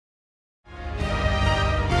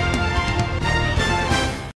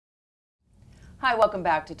Hi, welcome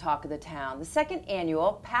back to Talk of the Town. The second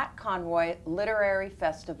annual Pat Conroy Literary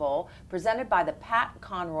Festival, presented by the Pat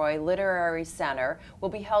Conroy Literary Center, will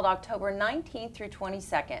be held October 19th through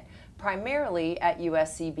 22nd, primarily at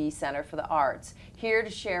USCB Center for the Arts. Here to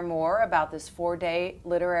share more about this four-day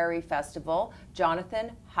literary festival,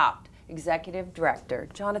 Jonathan Haupt, Executive Director.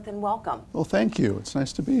 Jonathan, welcome. Well, thank you. It's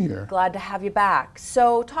nice to be here. Glad to have you back.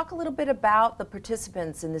 So talk a little bit about the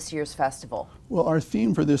participants in this year's festival. Well, our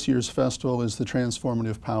theme for this year's festival is the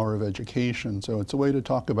transformative power of education. So it's a way to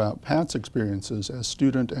talk about Pat's experiences as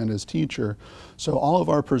student and as teacher. So all of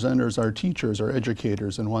our presenters are teachers or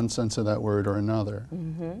educators in one sense of that word or another.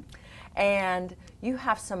 Mm-hmm. And you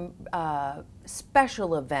have some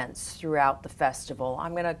special events throughout the festival.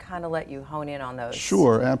 I'm going to kind of let you hone in on those.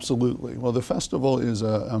 Sure, absolutely. Well, the festival is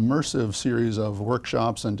an immersive series of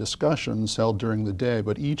workshops and discussions held during the day,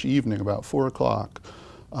 but each evening about 4 o'clock,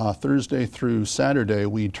 Thursday through Saturday,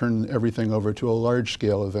 we turn everything over to a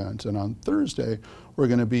large-scale event. And on Thursday, we're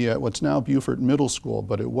going to be at what's now Beaufort Middle School,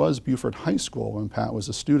 but it was Beaufort High School when Pat was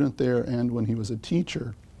a student there and when he was a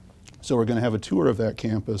teacher. So we're going to have a tour of that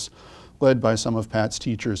campus led by some of Pat's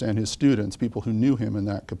teachers and his students, people who knew him in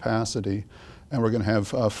that capacity. And we're going to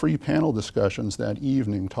have free panel discussions that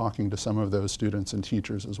evening talking to some of those students and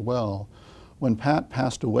teachers as well. When Pat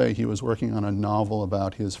passed away, he was working on a novel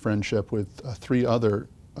about his friendship with three other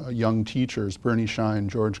young teachers, Bernie Shine,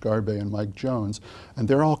 George Garbe, and Mike Jones, and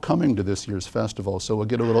they're all coming to this year's festival, so we'll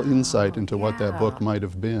get a little insight into what that book might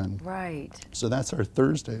have been. Right. So that's our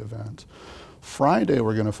Thursday event. Friday,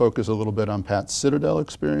 we're going to focus a little bit on Pat's Citadel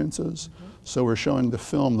experiences. Mm-hmm. So we're showing the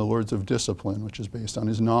film, The Lords of Discipline, which is based on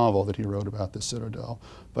his novel that he wrote about the Citadel.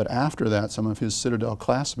 But after that, some of his Citadel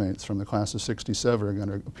classmates from the class of '67 are going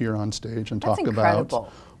to appear on stage and talk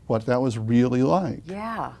about what that was really like.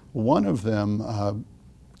 Yeah. One of them,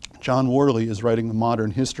 John Worley, is writing the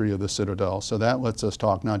modern history of the Citadel, so that lets us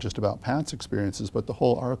talk not just about Pat's experiences, but the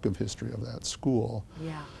whole arc of history of that school.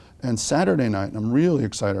 Yeah. And Saturday night, and I'm really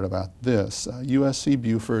excited about this, USC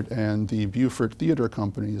Beaufort and the Beaufort Theater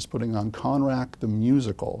Company is putting on Conroy the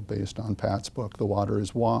Musical based on Pat's book, The Water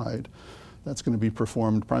is Wide. That's going to be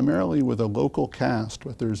performed primarily with a local cast,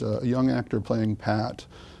 but there's a young actor playing Pat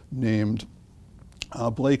named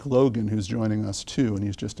Blake Logan, who's joining us too, and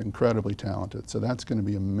he's just incredibly talented. So that's going to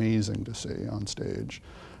be amazing to see on stage.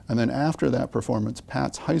 And then after that performance,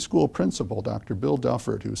 Pat's high school principal, Dr. Bill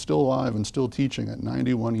Duffert, who's still alive and still teaching at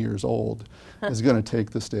 91 years old, is going to take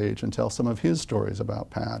the stage and tell some of his stories about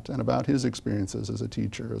Pat and about his experiences as a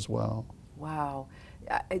teacher as well. Wow.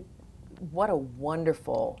 What a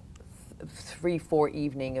wonderful 3-4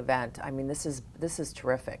 evening event. I mean, this is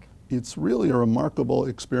terrific. It's really a remarkable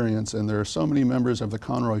experience, and there are so many members of the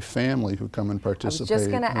Conroy family who come and participate as well. I was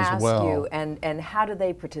just going to ask you, and how do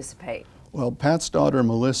they participate? Well, Pat's daughter,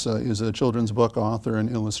 Melissa, is a children's book author and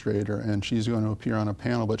illustrator, and she's going to appear on a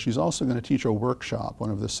panel, but she's also going to teach a workshop, one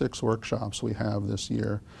of the 6 workshops we have this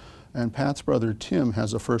year. And Pat's brother, Tim,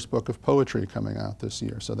 has a first book of poetry coming out this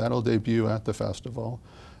year, so that'll debut at the festival.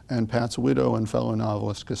 And Pat's widow and fellow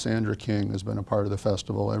novelist, Cassandra King, has been a part of the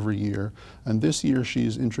festival every year. And this year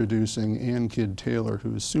she's introducing Ann Kidd Taylor,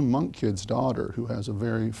 who's Sue Monk-Kidd's daughter, who has a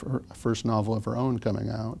very first novel of her own coming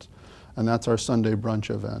out. And that's our Sunday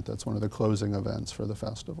brunch event. That's one of the closing events for the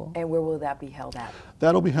festival. And where will that be held at?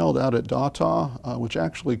 That'll be held out at Dawtaw, which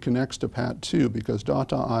actually connects to Pat too, because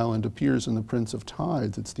Dawtaw Island appears in The Prince of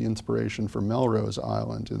Tides. It's the inspiration for Melrose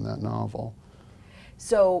Island in that novel.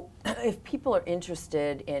 So if people are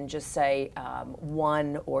interested in just say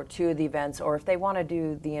 1 or 2 of the events, or if they want to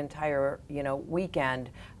do the entire weekend,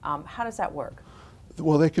 how does that work?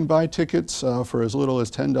 Well, they can buy tickets for as little as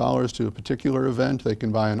 $10 to a particular event. They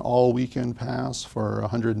can buy an all-weekend pass for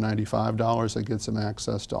 $195. That gets them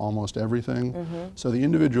access to almost everything. Mm-hmm. So the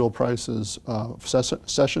individual prices,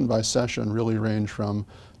 session by session, really range from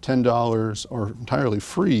 $10 or entirely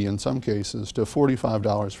free in some cases to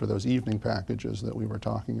 $45 for those evening packages that we were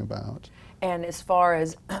talking about. And as far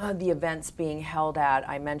as the events being held at,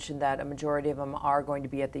 I mentioned that a majority of them are going to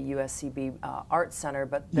be at the USCB Arts Center,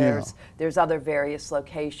 but there's other various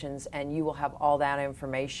locations, and you will have all that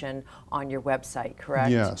information on your website, correct?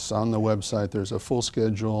 Yes, on the website there's a full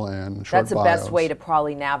schedule and short That's the best way to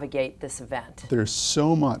probably navigate this event. There's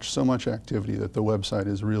so much activity that the website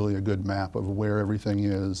is really a good map of where everything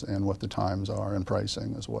is and what the times are and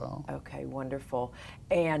pricing as well. Okay, wonderful.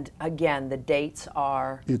 And again, the dates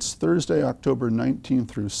are? It's Thursday, October 19th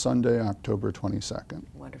through Sunday, October 22nd.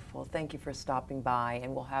 Wonderful. Thank you for stopping by,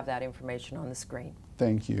 and we'll have that information on the screen.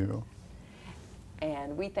 Thank you.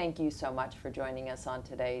 And we thank you so much for joining us on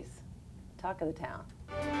today's Talk of the Town.